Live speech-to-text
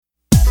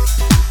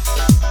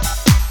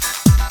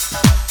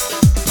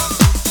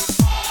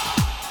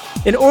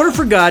In order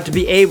for God to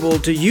be able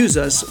to use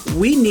us,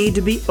 we need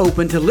to be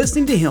open to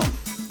listening to Him.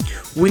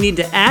 We need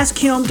to ask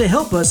Him to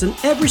help us in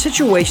every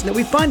situation that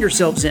we find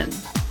ourselves in.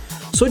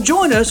 So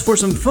join us for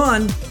some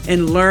fun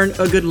and learn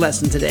a good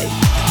lesson today.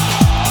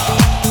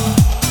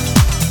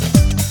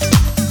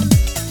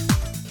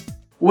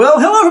 Well,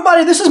 hello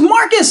everybody, this is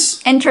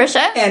Marcus. And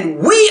Trisha. And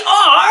we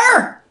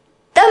are...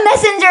 The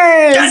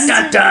Messengers! Dun,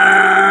 dun,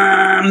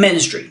 dun,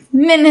 ministry.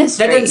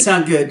 Ministry. That doesn't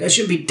sound good. That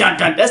should be dun,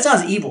 dun. That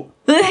sounds evil.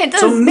 It does.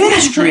 So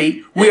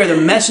ministry, we are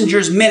the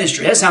Messengers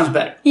ministry. That sounds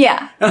better.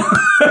 Yeah.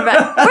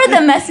 We're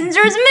the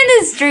Messengers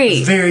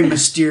ministry. Very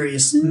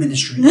mysterious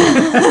ministry.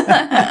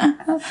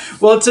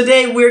 Well,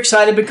 today we're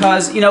excited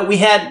because, we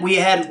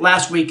had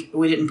last week,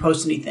 we didn't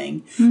post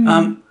anything.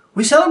 Mm-hmm.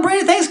 We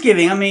celebrated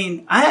Thanksgiving. I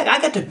mean, I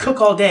got to cook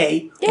all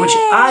day, Yay. which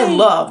I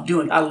love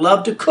doing. I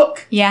love to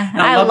cook. Yeah.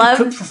 And I love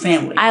to cook for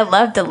family. I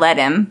love to let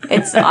him.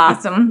 It's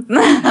awesome.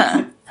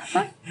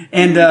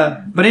 And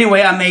but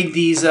anyway, I made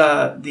these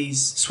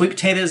sweet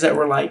potatoes that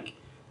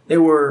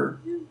were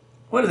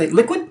what are they,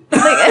 liquid?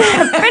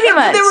 Pretty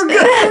much. They were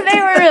good. They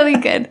were really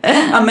good.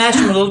 I mashed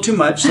them a little too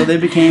much, so they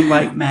became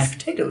like mashed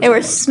potatoes. They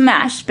were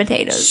smashed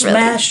potatoes.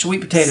 Smashed sweet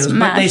potatoes,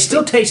 but they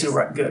still tasted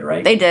good,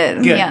 right? They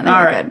did. Good. Yeah, they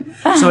all were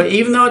right. good. So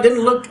even though it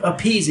didn't look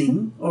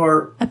appeasing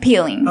or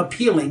appeal.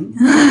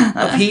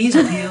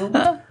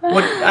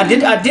 What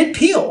I did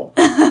peel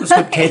the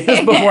sweet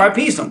potatoes before I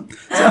pieced them.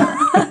 So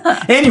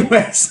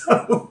anyway,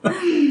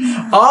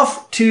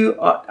 off to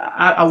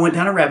I went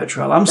down a rabbit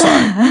trail. I'm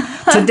sorry.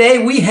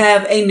 Today we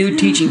have a new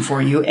teaching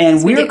for you,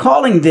 and we are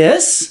calling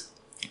this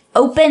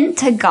Open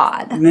to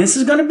God. And this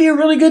is going to be a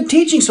really good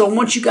teaching. So I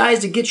want you guys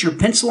to get your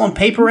pencil and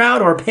paper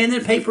out, or pen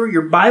and paper,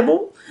 your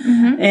Bible,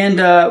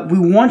 and we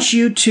want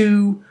you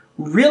to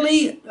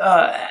really,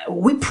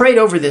 we prayed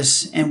over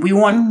this, and we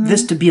want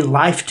this to be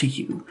life to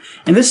you.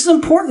 And this is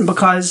important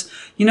because,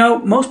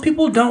 most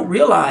people don't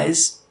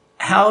realize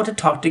how to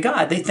talk to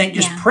God. They think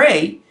just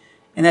pray,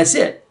 and that's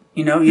it.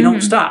 You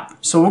don't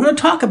stop. So we're going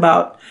to talk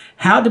about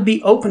how to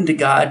be open to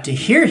God, to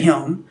hear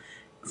Him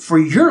for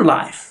your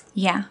life.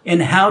 Yeah.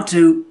 And how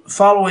to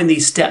follow in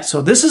these steps.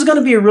 So this is going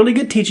to be a really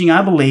good teaching,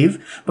 I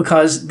believe,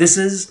 because this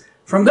is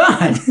from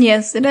God.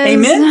 Yes, it is.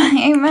 Amen?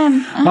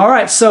 Amen. All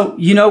right. So,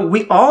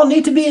 we all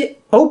need to be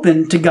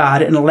open to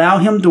God and allow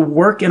Him to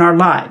work in our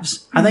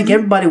lives. I think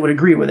everybody would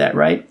agree with that,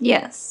 right?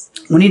 Yes.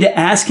 We need to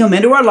ask Him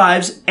into our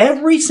lives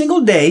every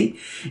single day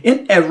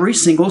in every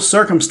single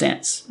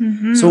circumstance.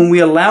 So when we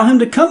allow Him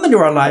to come into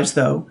our lives,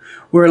 though,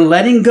 we're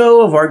letting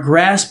go of our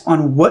grasp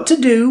on what to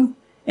do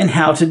and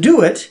how to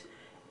do it.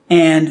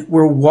 And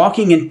we're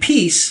walking in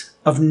peace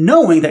of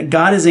knowing that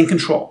God is in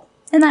control.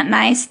 Isn't that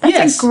nice?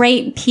 That's a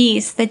great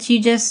peace that you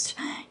just,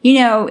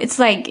 it's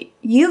like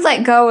you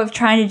let go of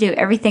trying to do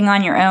everything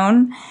on your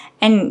own,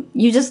 and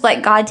you just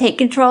let God take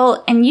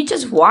control, and you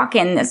just walk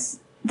in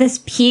this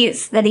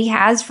peace that He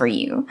has for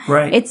you.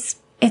 Right.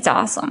 It's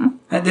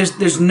awesome.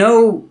 There's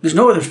no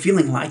other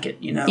feeling like it,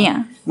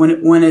 Yeah.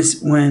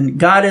 When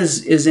God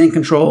is in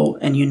control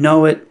and you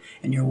know it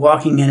and you're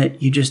walking in it,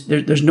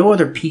 there's no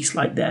other peace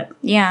like that.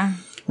 Yeah.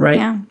 Right?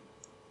 Yeah.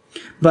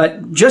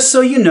 But just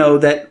so you know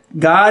that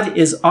God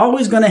is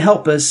always going to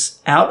help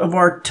us out of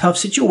our tough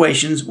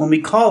situations when we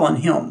call on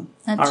Him.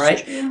 That's all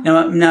right. true.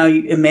 Now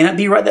it may not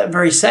be right that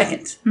very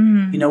second.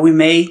 We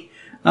may,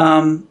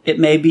 it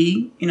may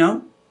be,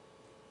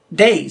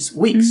 days,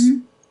 weeks,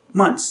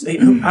 months. I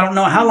don't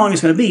know how long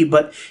it's going to be,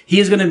 but He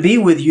is going to be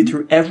with you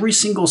through every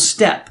single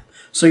step.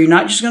 So you're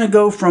not just going to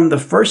go from the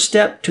first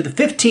step to the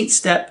 15th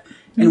step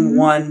in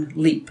one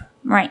leap.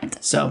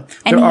 Right. So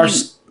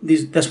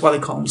that's why they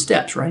call them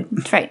steps, right?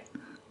 That's right.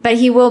 But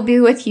He will be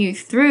with you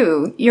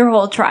through your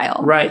whole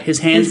trial. Right. His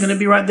hand's going to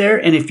be right there.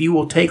 And if you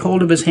will take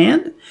hold of His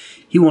hand,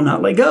 He will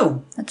not let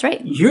go. That's right.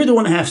 You're the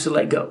one that has to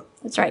let go.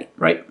 That's right.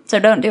 Right. So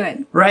don't do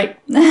it. Right.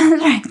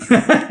 That's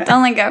right.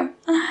 Don't let go.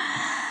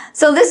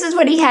 So this is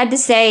what he had to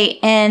say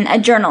in a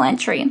journal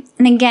entry.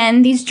 And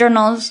again, these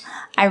journals,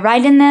 I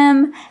write in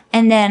them,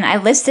 and then I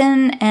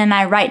listen and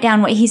I write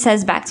down what he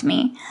says back to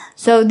me.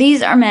 So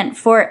these are meant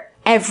for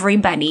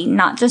everybody,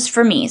 not just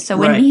for me. So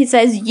when he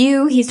says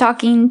you, he's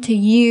talking to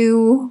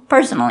you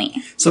personally.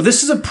 So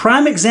this is a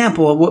prime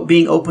example of what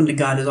being open to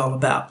God is all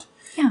about.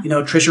 Yeah.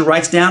 Trisha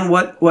writes down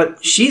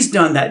what she's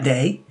done that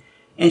day,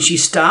 and she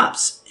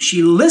stops,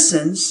 she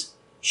listens,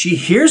 she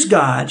hears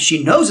God,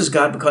 she knows His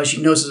God because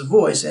she knows His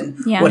voice, and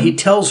what He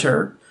tells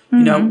her,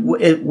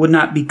 it would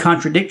not be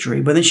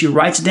contradictory. But then she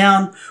writes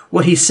down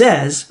what He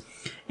says,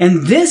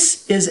 and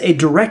this is a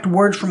direct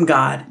word from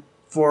God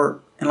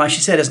and like she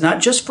said, it's not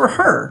just for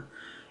her,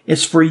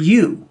 it's for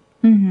you.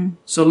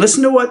 So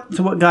listen to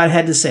what God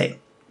had to say.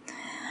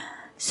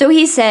 So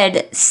he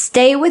said,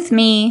 "Stay with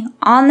me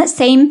on the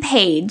same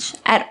page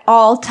at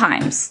all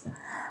times.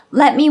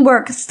 Let me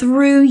work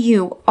through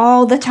you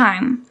all the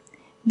time.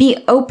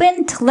 Be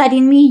open to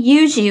letting me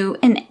use you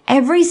in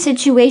every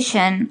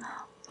situation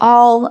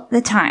all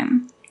the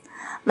time.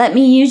 Let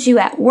me use you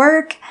at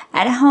work,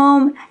 at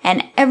home,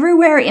 and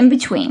everywhere in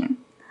between.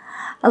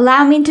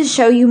 Allow me to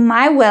show you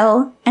my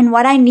will and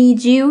what I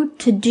need you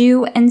to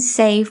do and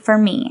say for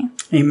me.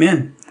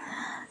 Amen.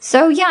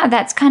 So yeah,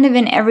 that's kind of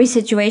in every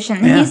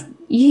situation. Yeah.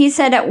 He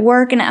said at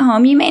work and at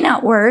home, you may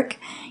not work.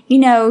 You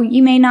know,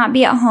 you may not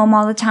be at home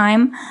all the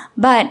time,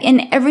 but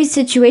in every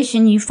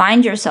situation you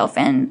find yourself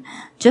in,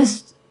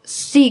 just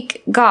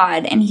seek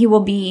God and he will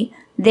be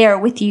there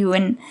with you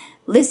and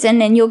listen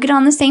and you'll get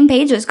on the same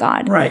page as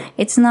God. Right.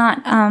 It's not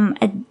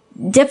a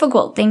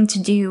difficult thing to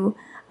do.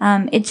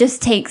 It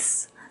just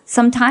takes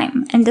some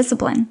time and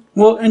discipline.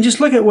 Well, and just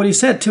look at what he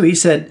said too. He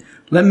said,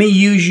 let me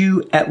use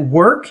you at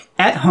work,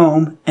 at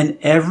home, and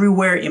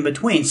everywhere in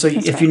between. So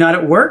if you're not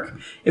at work,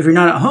 if you're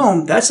not at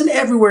home, that's an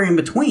everywhere in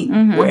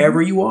between,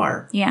 wherever you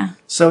are. Yeah.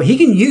 So he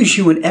can use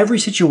you in every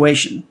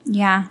situation.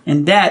 Yeah.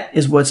 And that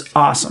is what's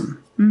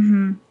awesome.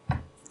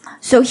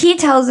 So he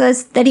tells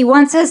us that he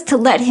wants us to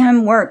let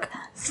him work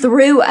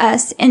through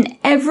us in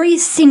every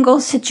single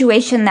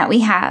situation that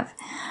we have,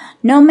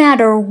 no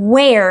matter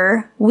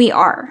where we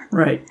are.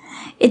 Right.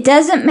 It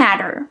doesn't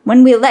matter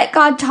when we let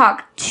God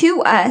talk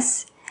to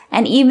us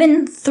and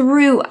even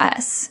through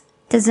us.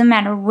 Doesn't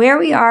matter where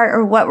we are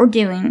or what we're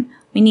doing.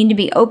 We need to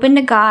be open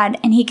to God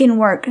and he can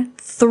work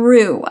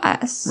through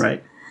us.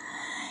 Right.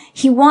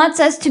 He wants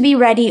us to be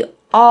ready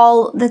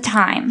all the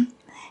time.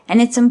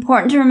 And it's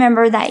important to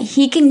remember that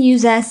he can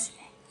use us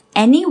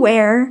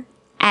anywhere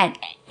at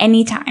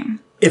any time.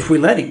 If we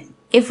let him.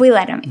 If we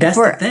let him. That's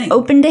if we're the thing.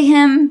 open to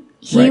him,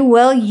 he Right.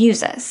 will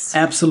use us.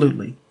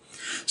 Absolutely.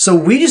 So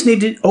we just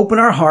need to open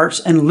our hearts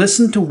and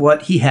listen to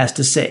what he has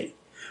to say.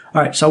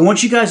 All right, so I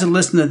want you guys to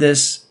listen to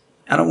this.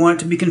 I don't want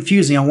it to be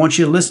confusing. I want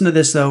you to listen to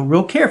this, though,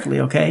 real carefully,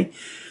 okay?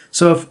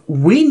 So if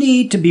we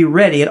need to be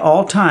ready at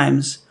all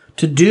times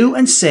to do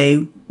and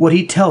say what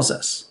he tells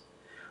us,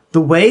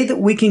 the way that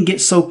we can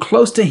get so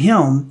close to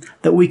him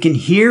that we can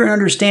hear and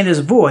understand his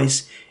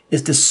voice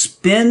is to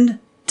spend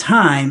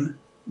time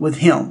with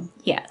him.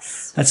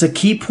 Yes. That's a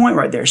key point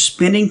right there,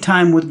 spending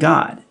time with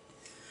God.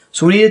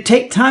 So we need to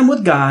take time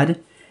with God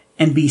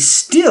and be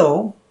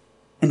still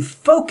and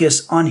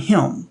focus on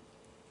him.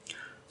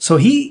 So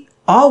he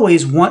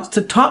always wants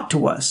to talk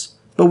to us,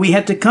 but we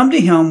have to come to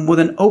him with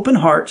an open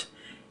heart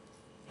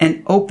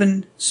and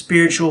open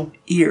spiritual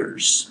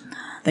ears.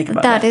 Think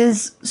about that. That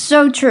is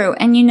so true.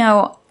 And you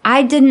know,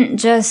 I didn't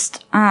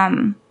just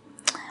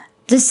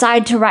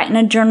decide to write in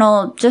a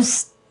journal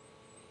just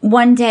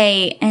one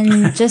day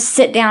and just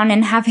sit down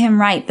and have him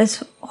write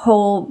this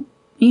whole,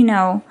 you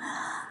know,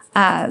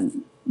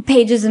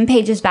 pages and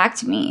pages back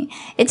to me.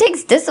 It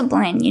takes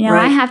discipline. You know,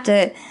 Right. I have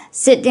to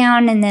sit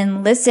down and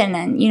then listen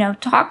and, you know,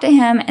 talk to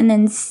him and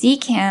then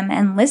seek him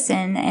and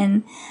listen.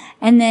 And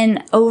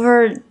then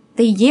over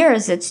the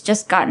years, it's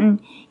just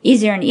gotten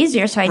easier and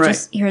easier. So I Right.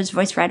 just hear his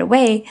voice right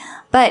away.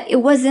 But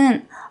it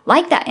wasn't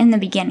like that in the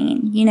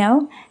beginning, you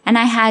know, and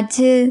I had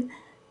to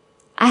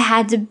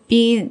have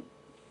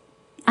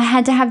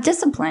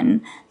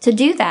discipline to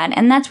do that.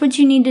 And that's what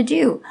you need to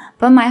do.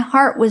 But my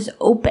heart was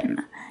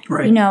open.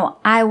 Right. You know,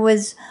 I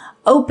was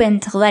open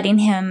to letting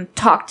him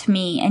talk to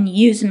me and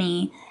use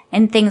me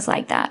and things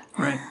like that.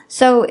 Right.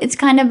 So it's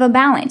kind of a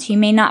balance. You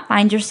may not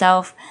find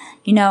yourself,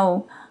 you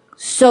know,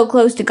 so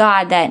close to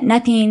God that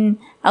nothing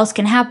else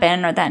can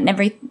happen or that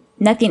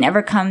nothing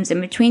ever comes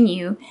in between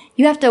you.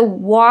 You have to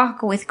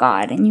walk with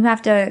God and you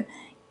have to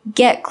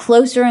get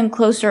closer and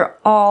closer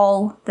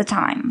all the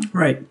time.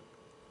 Right.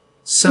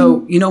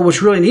 So, you know,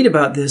 what's really neat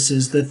about this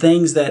is the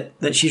things that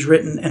she's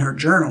written in her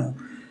journal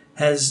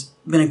has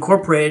been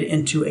incorporated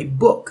into a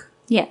book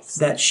Yes.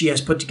 that she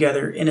has put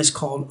together, and it's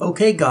called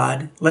 "Okay,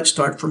 God, Let's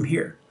Start From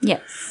Here."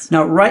 Yes.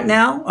 Now, right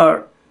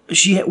now,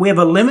 we have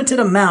a limited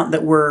amount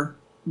that we're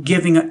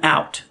giving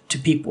out to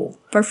people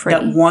For free.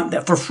 that want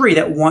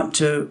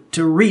to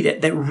read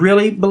it, that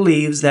really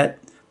believes that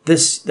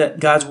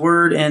God's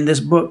word and this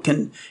book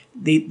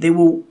they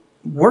will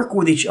work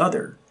with each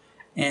other,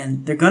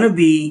 and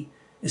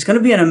it's going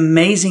to be an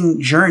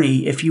amazing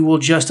journey if you will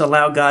just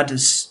allow God to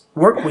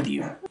work with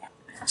you.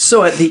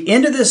 So at the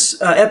end of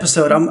this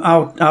episode,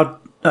 I'll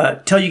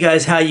tell you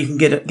guys how you can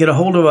get a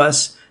hold of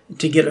us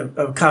to get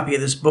a copy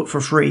of this book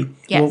for free.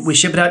 Yes. We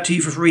ship it out to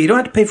you for free. You don't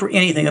have to pay for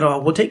anything at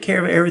all. We'll take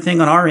care of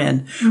everything on our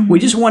end. Mm-hmm. We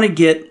just want to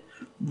get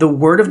the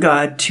Word of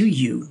God to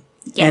you.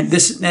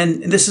 Yes.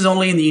 And this is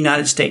only in the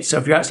United States. So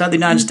if you're outside the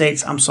United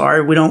States, I'm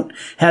sorry, we don't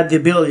have the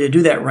ability to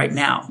do that right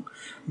now.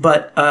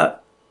 But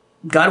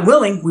God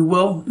willing, we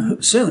will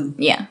soon.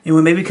 Yeah. And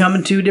we may be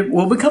coming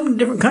we'll be coming to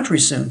different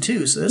countries soon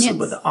too. So this Yes. is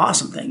what the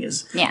awesome thing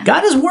is. Yeah.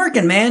 God is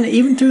working, man,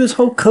 even through this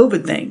whole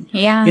COVID thing.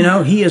 Yeah. You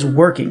know, he is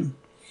working.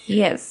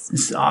 Yes.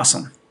 This is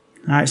awesome.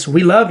 All right, so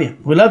we love you.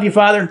 We love you,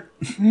 Father.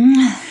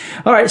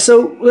 All right,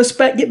 so let's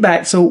get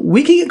back. So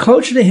we can get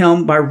closer to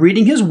him by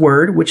reading his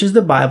word, which is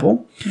the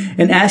Bible,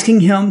 and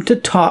asking him to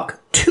talk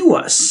to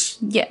us.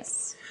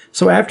 Yes.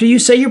 So after you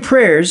say your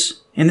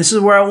prayers, and this is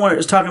where I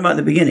was talking about in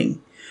the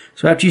beginning.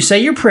 So after you say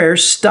your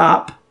prayers,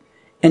 stop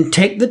and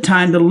take the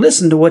time to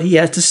listen to what he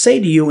has to say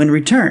to you in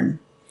return.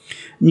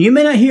 You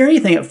may not hear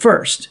anything at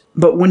first,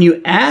 but when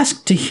you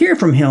ask to hear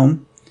from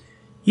him,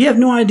 You have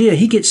no idea.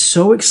 He gets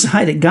so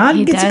excited. God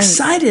gets does.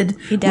 excited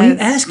He when you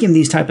does. ask him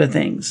these type of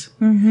things.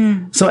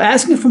 So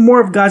asking for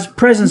more of God's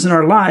presence in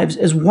our lives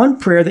is one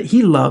prayer that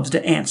he loves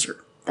to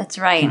answer. That's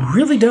right.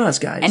 Really does,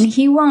 guys. And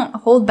he won't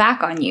hold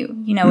back on you.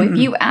 You know, if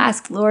you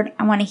ask, Lord,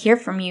 I want to hear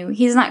from you,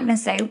 he's not going to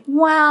say,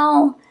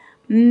 well,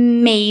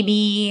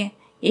 maybe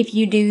if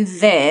you do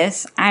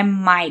this, I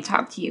might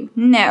talk to you.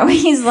 No,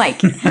 he's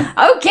like,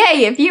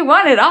 okay, if you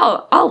want it,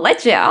 I'll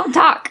let you. I'll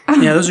talk.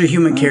 Yeah, those are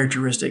human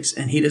characteristics,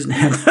 and he doesn't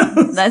have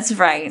those, That's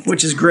right.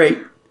 which is great.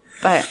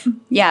 But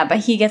yeah, but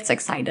he gets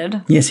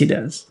excited. Yes, he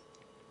does.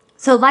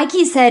 So like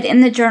he said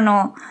in the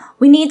journal,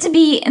 we need to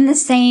be in the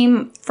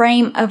same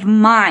frame of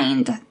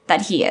mind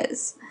that he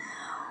is.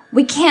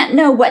 We can't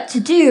know what to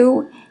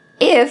do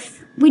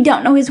if we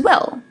don't know his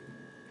will.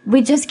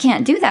 We just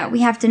can't do that. We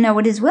have to know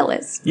what his will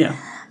is. Yeah.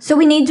 So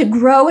we need to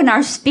grow in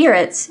our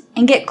spirits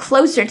and get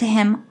closer to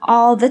him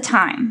all the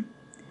time.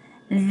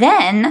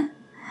 Then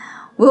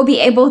we'll be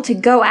able to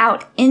go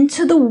out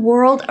into the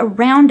world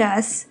around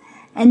us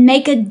and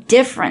make a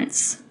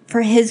difference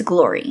for his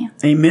glory.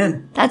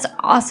 Amen. That's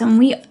awesome.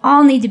 We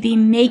all need to be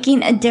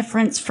making a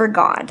difference for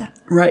God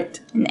Right.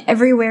 in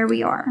everywhere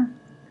we are.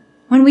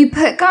 When we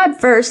put God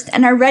first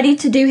and are ready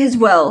to do his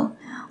will,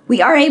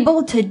 we are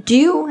able to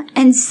do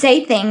and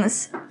say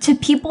things to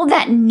people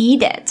that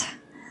need it.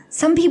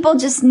 Some people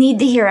just need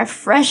to hear a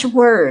fresh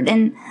word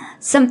and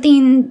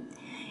something,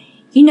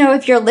 you know,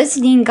 if you're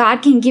listening, God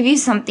can give you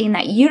something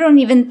that you don't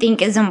even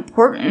think is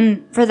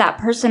important for that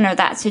person or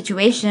that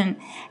situation.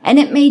 And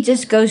it may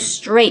just go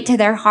straight to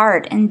their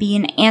heart and be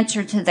an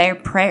answer to their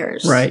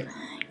prayers. Right.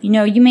 You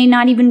know, you may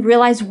not even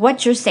realize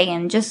what you're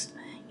saying. Just,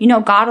 you know,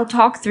 God will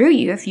talk through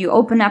you if you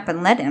open up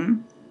and let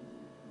him.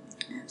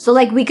 So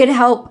like we could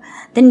help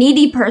the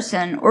needy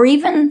person or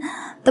even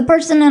the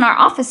person in our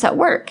office at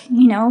work,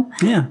 you know,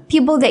 Yeah.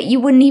 people that you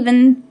wouldn't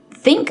even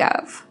think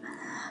of.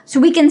 So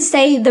we can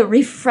say the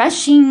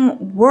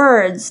refreshing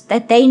words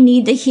that they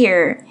need to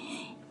hear.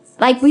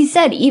 Like we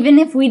said, even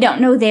if we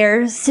don't know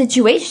their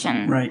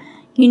situation, Right.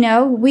 you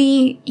know,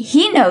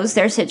 he knows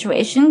their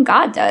situation,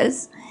 God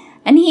does.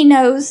 And he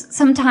knows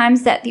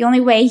sometimes that the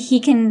only way he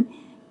can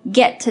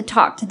get to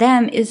talk to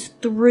them is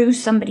through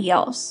somebody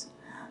else.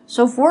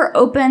 So if we're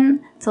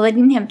open to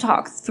letting him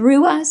talk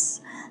through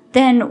us,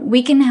 then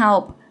we can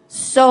help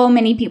so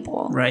many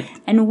people. Right.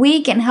 And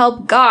we can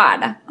help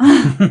God.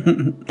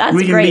 That's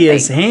We a can great be thing.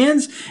 his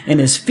hands and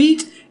his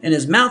feet and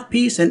his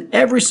mouthpiece and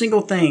every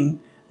single thing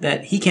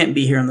that he can't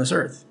be here on this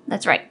earth.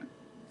 That's right.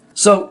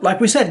 So, like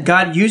we said,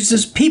 God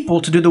uses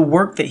people to do the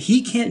work that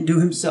he can't do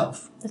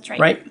himself. That's right.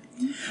 Right?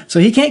 So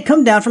he can't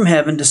come down from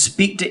heaven to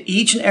speak to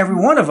each and every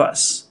one of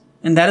us.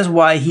 And that is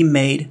why he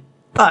made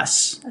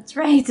us. That's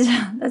right.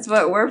 That's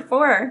what we're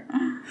for.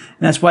 And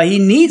that's why he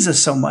needs us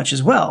so much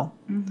as well.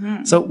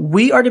 So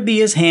we are to be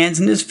his hands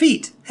and his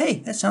feet. Hey,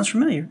 that sounds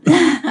familiar.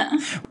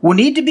 We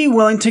need to be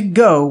willing to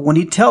go when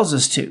he tells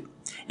us to.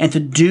 And to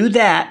do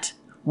that,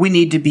 we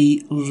need to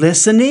be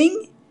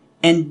listening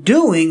and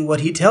doing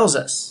what he tells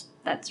us.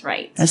 That's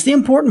right. That's the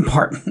important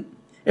part.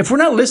 If we're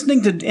not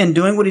listening to and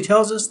doing what he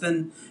tells us,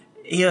 then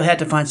he'll have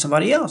to find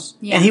somebody else.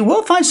 Yeah. And he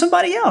will find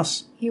somebody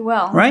else. He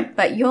will. Right?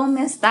 But you'll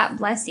miss that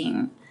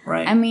blessing.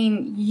 Right. I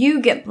mean,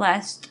 you get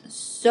blessed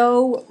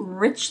so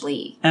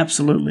richly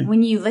Absolutely.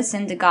 when you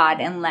listen to God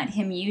and let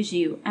him use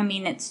you. I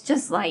mean, it's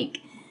just like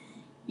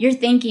you're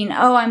thinking,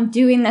 oh, I'm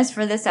doing this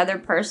for this other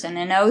person,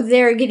 and oh,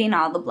 they're getting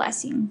all the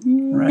blessing.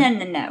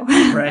 Right. No.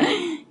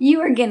 Right. You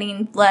are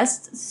getting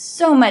blessed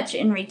so much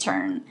in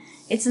return.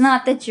 It's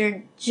not that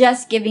you're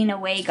just giving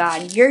away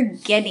God. You're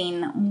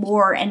getting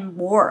more and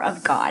more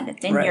of God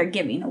than Right. you're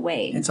giving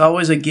away. It's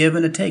always a give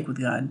and a take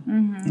with God.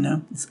 You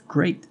know, it's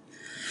great.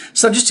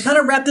 So just to kind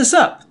of wrap this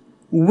up,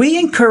 we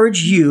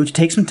encourage you to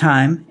take some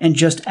time and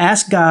just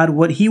ask God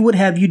what he would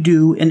have you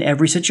do in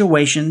every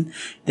situation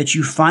that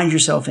you find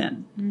yourself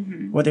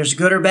in, whether it's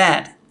good or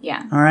bad.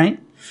 Yeah. All right?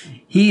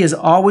 He is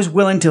always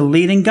willing to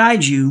lead and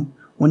guide you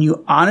when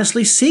you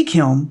honestly seek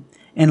him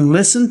and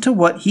listen to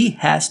what he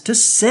has to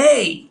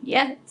say.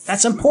 Yes.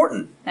 That's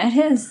important. That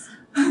is.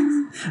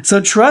 So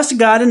trust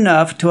God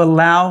enough to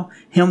allow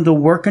him to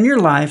work in your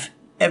life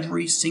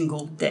every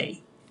single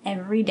day.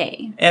 Every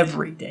day.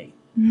 Every day.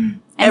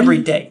 Every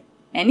day.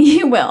 And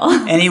he will.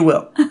 And he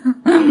will.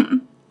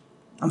 I'm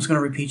just going to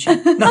repeat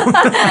you. No.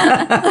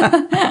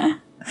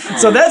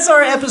 So that's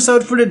our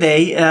episode for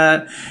today.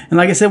 And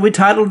like I said, we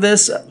titled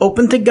this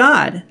Open to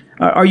God.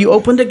 Are you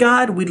open to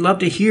God? We'd love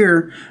to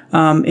hear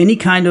any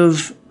kind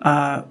of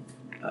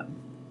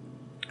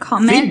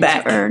Comment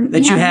feedback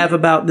that you have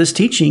about this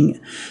teaching.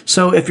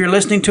 So if you're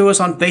listening to us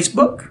on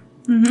Facebook,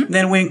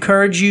 then we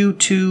encourage you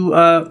to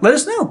let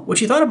us know what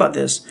you thought about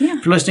this. Yeah.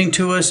 If you're listening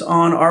to us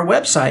on our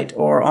website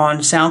or on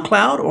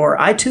SoundCloud or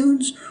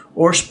iTunes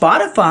or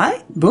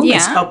Spotify, boom,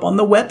 it's Yeah. up on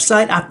the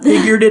website. I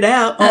figured it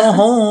out.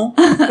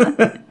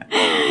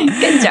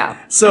 Good job.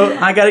 So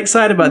I got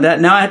excited about that.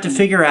 Now I have to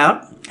figure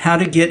out how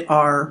to get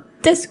our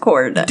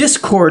Discord.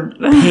 Discord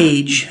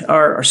page,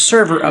 our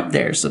server up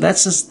there. So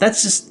that's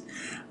just,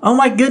 oh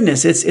my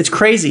goodness. It's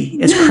crazy.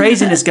 It's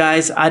craziness,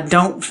 guys. I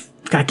don't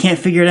I can't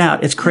figure it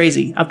out. It's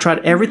crazy. I've tried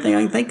everything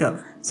I can think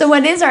of. So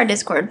what is our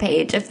Discord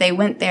page? If they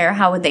went there,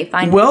 how would they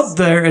find us? Well,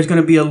 there is going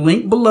to be a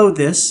link below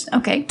this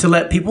Okay. to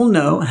let people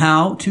know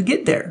how to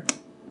get there.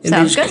 And they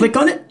Sounds just good. click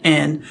on it,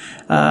 and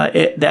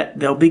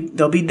they'll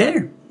be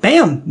there.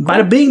 Bam,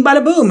 bada bing,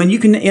 bada boom, and you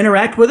can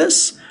interact with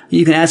us.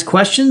 You can ask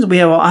questions.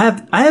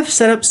 I have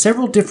set up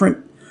several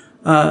different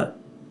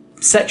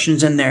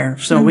sections in there.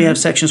 So we have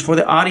sections for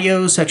the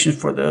audio, sections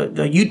for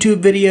the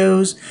YouTube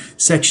videos,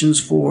 sections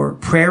for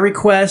prayer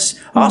requests,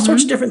 all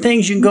sorts of different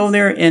things you can go in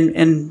there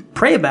and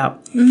pray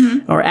about,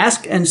 or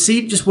ask and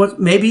see just what,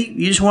 maybe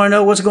you just want to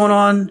know what's going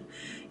on.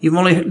 You've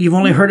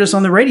only heard us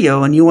on the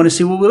radio and you want to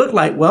see what we look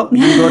like. Well, you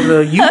can go to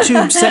the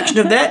YouTube section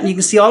of that and you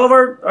can see all of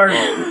our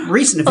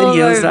recent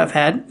videos that I've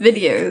had.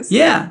 Videos.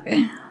 Yeah.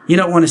 You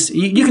don't want to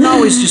see, you can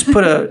always just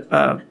put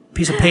a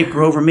piece of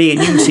paper over me and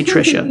you can see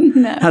Trisha.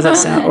 No. How's that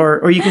sound?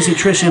 Or you can see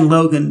Trisha and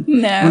Logan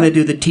when they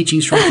do the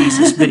Teachings from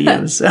Jesus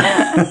videos.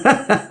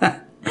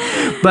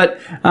 But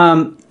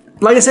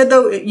like I said,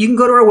 though, you can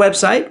go to our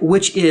website,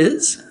 which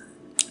is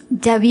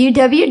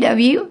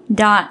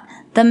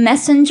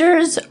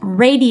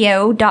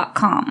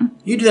www.themessengersradio.com.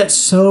 You do that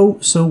so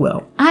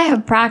well. I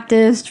have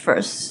practiced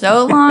for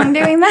so long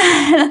doing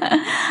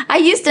that. I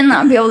used to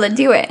not be able to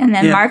do it, and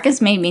then Marcus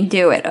made me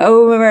do it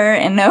over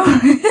and over.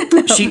 And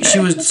over. She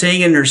was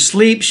saying it in her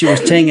sleep. She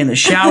was saying it in the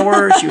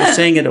shower. She was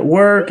saying it at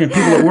work, and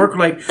people at work were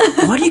like,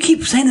 "Why do you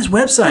keep saying this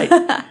website?"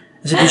 I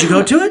said, "Did you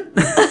go to it?"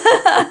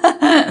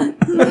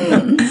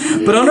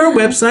 But on our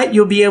website,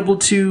 you'll be able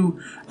to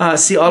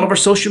see all of our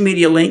social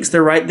media links.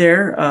 They're right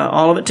there,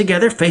 all of it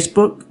together: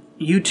 Facebook,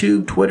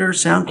 YouTube, Twitter,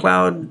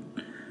 SoundCloud,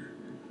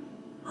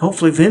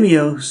 hopefully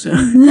Vimeo. So.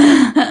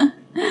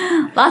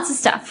 Lots of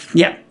stuff.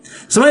 Yeah.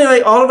 So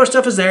anyway, all of our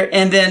stuff is there.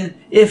 And then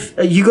if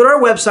you go to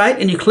our website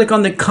and you click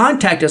on the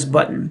Contact Us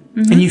button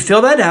and you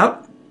fill that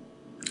out,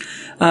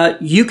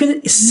 you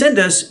can send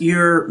us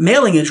your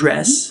mailing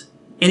address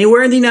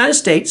anywhere in the United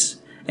States,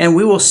 and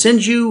we will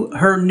send you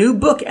her new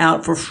book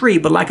out for free.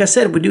 But like I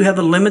said, we do have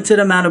a limited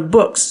amount of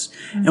books,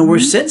 and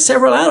we've sent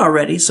several out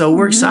already. So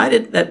we're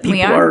excited that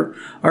people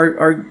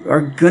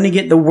are going to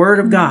get the Word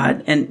of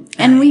God,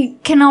 and we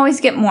can always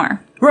get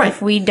more. Right.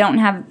 If we don't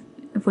have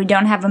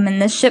them in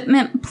this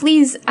shipment,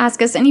 please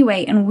ask us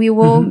anyway, and we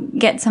will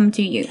get some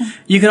to you.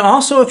 You can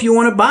also, if you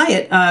want to buy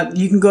it,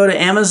 you can go to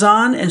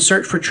Amazon and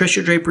search for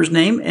Trisha Draper's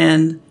name,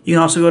 and you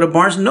can also go to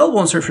Barnes & Noble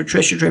and search for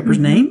Trisha Draper's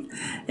name,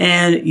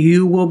 and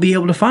you will be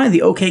able to find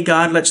the OK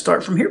God, Let's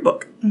Start From Here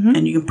book,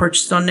 and you can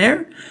purchase it on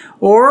there,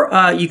 or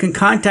you can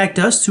contact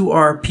us through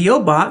our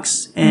P.O.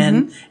 box,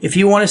 and if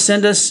you want to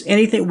send us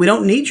anything, we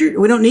don't need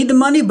the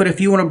money, but if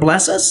you want to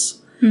bless us,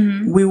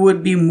 we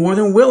would be more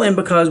than willing,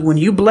 because when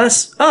you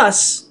bless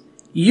us,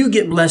 you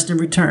get blessed in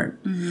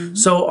return.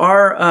 So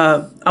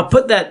I'll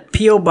put that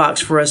P.O.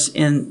 box for us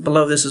in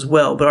below this as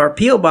well. But our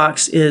P.O.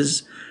 box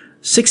is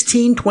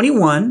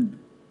 1621,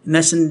 and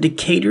that's in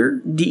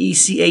Decatur,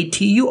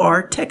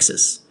 Decatur,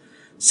 Texas,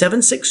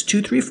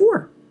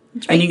 76234.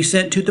 Right. And you can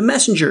send it to the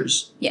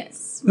Messengers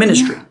Yes.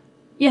 Ministry.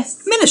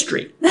 Yes.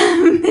 Ministry.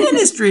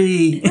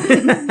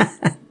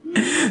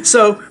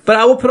 So, but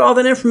I will put all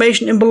that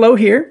information in below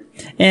here.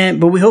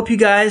 But we hope you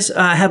guys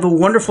have a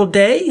wonderful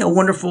day, a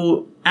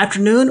wonderful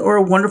afternoon, or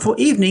a wonderful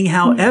evening,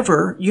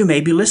 however you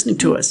may be listening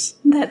to us.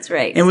 That's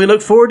right. And we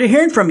look forward to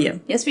hearing from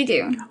you. Yes, we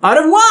do. Au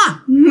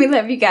revoir. We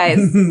love you guys.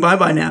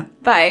 Bye-bye now.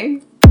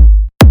 Bye.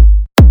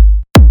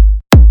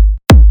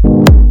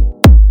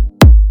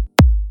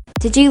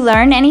 Did you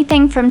learn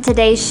anything from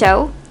today's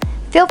show?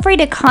 Feel free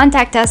to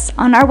contact us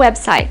on our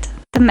website,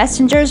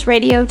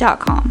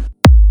 themessengersradio.com.